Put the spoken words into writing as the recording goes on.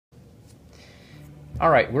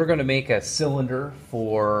Alright, we're going to make a cylinder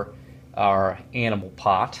for our animal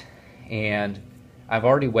pot, and I've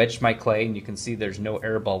already wedged my clay, and you can see there's no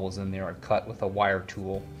air bubbles in there. I've cut with a wire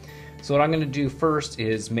tool. So what I'm going to do first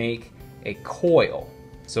is make a coil.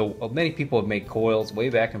 So many people have made coils way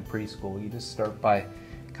back in preschool. You just start by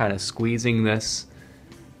kind of squeezing this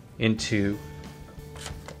into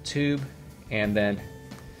a tube, and then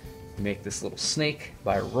you make this little snake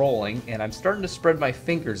by rolling, and I'm starting to spread my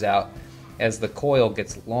fingers out as the coil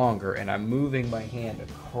gets longer, and I'm moving my hand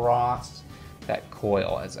across that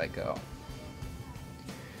coil as I go.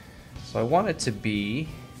 So I want it to be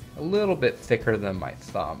a little bit thicker than my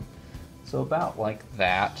thumb. So about like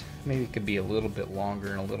that. Maybe it could be a little bit longer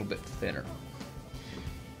and a little bit thinner.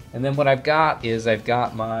 And then what I've got is I've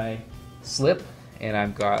got my slip and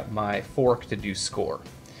I've got my fork to do score.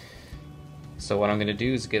 So what I'm going to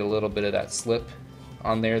do is get a little bit of that slip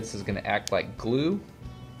on there. This is going to act like glue.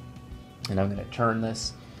 And I'm going to turn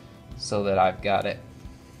this so that I've got it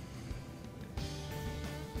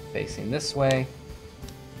facing this way.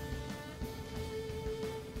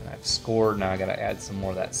 And I've scored. Now I got to add some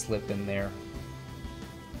more of that slip in there.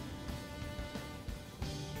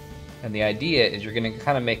 And the idea is you're going to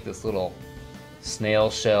kind of make this little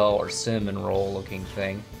snail shell or cinnamon roll looking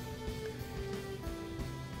thing.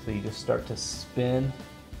 So you just start to spin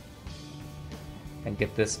and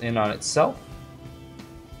get this in on itself.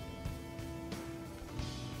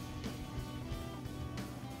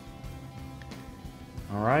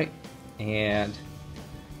 Alright, and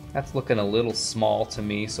that's looking a little small to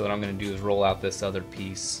me, so what I'm going to do is roll out this other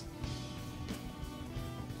piece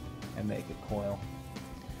and make a coil.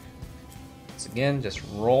 Once again, just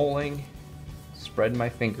rolling, spread my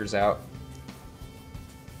fingers out.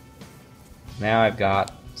 Now I've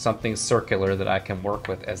got something circular that I can work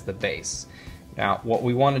with as the base. Now what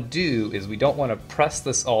we want to do is we don't want to press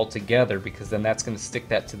this all together, because then that's going to stick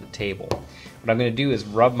that to the table. What I'm going to do is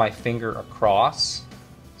rub my finger across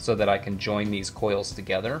so that I can join these coils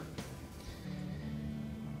together.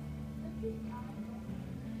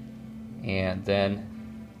 And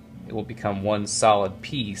then it will become one solid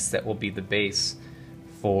piece that will be the base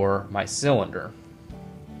for my cylinder.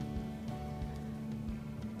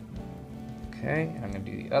 Okay, I'm going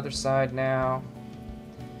to do the other side now.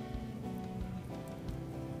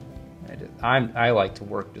 I like to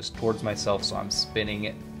work just towards myself, so I'm spinning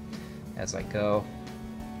it as I go.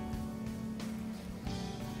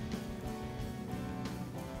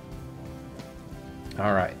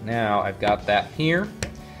 Alright, now I've got that here.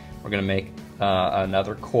 We're going to make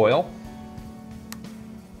another coil.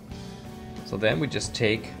 So then we just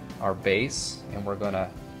take our base and we're going to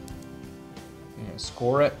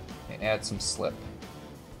score it and add some slip.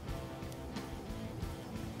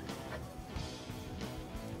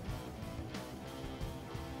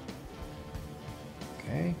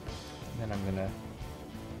 Okay, and then I'm going to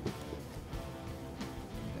put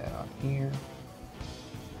that on here,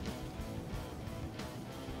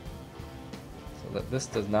 so that this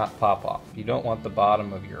does not pop off. You don't want the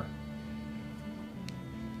bottom of your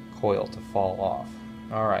coil to fall off.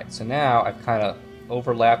 Alright, so now I've kind of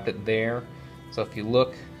overlapped it there. So if you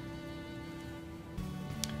look,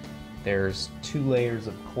 there's 2 layers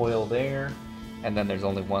of coil there, and then there's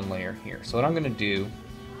only 1 layer here. So what I'm going to do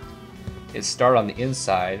is start on the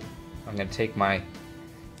inside. I'm going to take my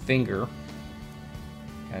finger,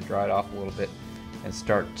 kind of dry it off a little bit, and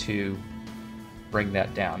start to bring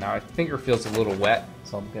that down. Now my finger feels a little wet,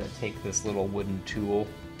 so I'm going to take this little wooden tool,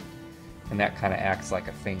 and that kind of acts like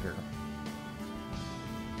a finger.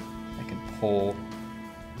 I can pull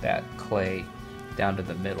that clay down to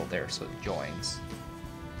the middle there so it joins.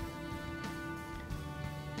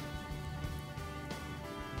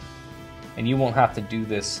 And you won't have to do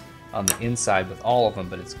this on the inside with all of them,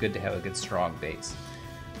 but it's good to have a good strong base.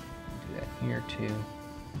 Do that here too.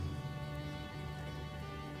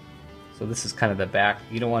 So this is kind of the back.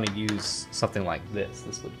 You don't want to use something like this.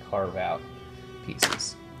 This would carve out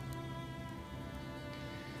pieces.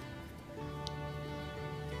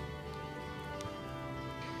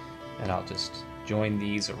 And I'll just join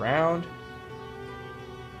these around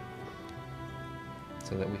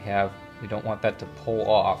so that we don't want that to pull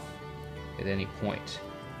off at any point.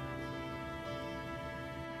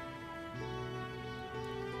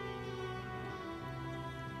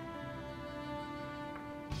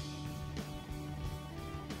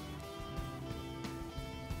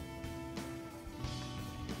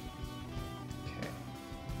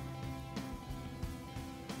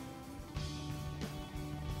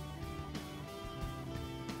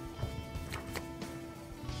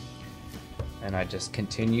 And I just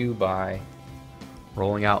continue by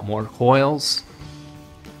rolling out more coils.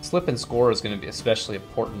 slip and score is going to be especially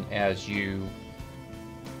important as you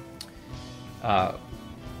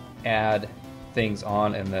add things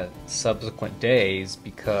on in the subsequent days,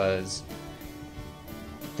 because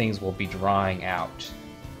things will be drying out.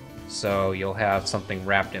 So you'll have something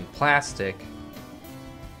wrapped in plastic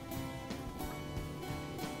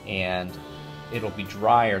and it'll be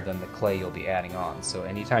drier than the clay you'll be adding on. So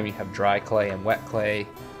anytime you have dry clay and wet clay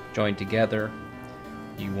joined together,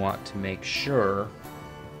 you want to make sure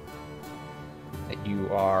that you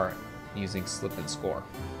are using slip and score.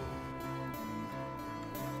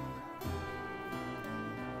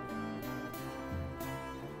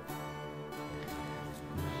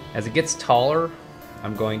 As it gets taller,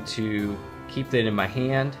 I'm going to keep it in my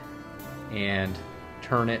hand and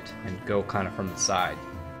turn it and go kind of from the side.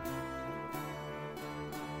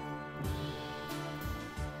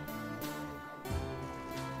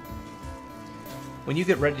 When you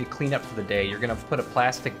get ready to clean up for the day, you're going to put a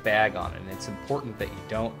plastic bag on it, and it's important that you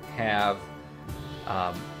don't have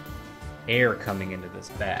air coming into this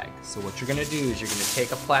bag. So what you're going to do is you're going to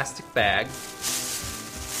take a plastic bag,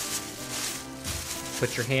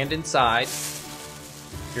 put your hand inside,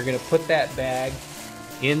 you're going to put that bag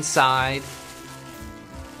inside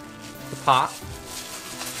the pot,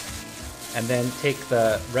 and then take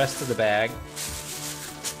the rest of the bag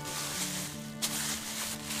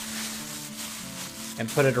and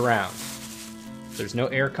put it around. There's no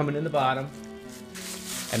air coming in the bottom.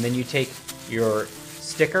 And then you take your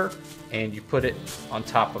sticker and you put it on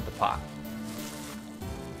top of the pot.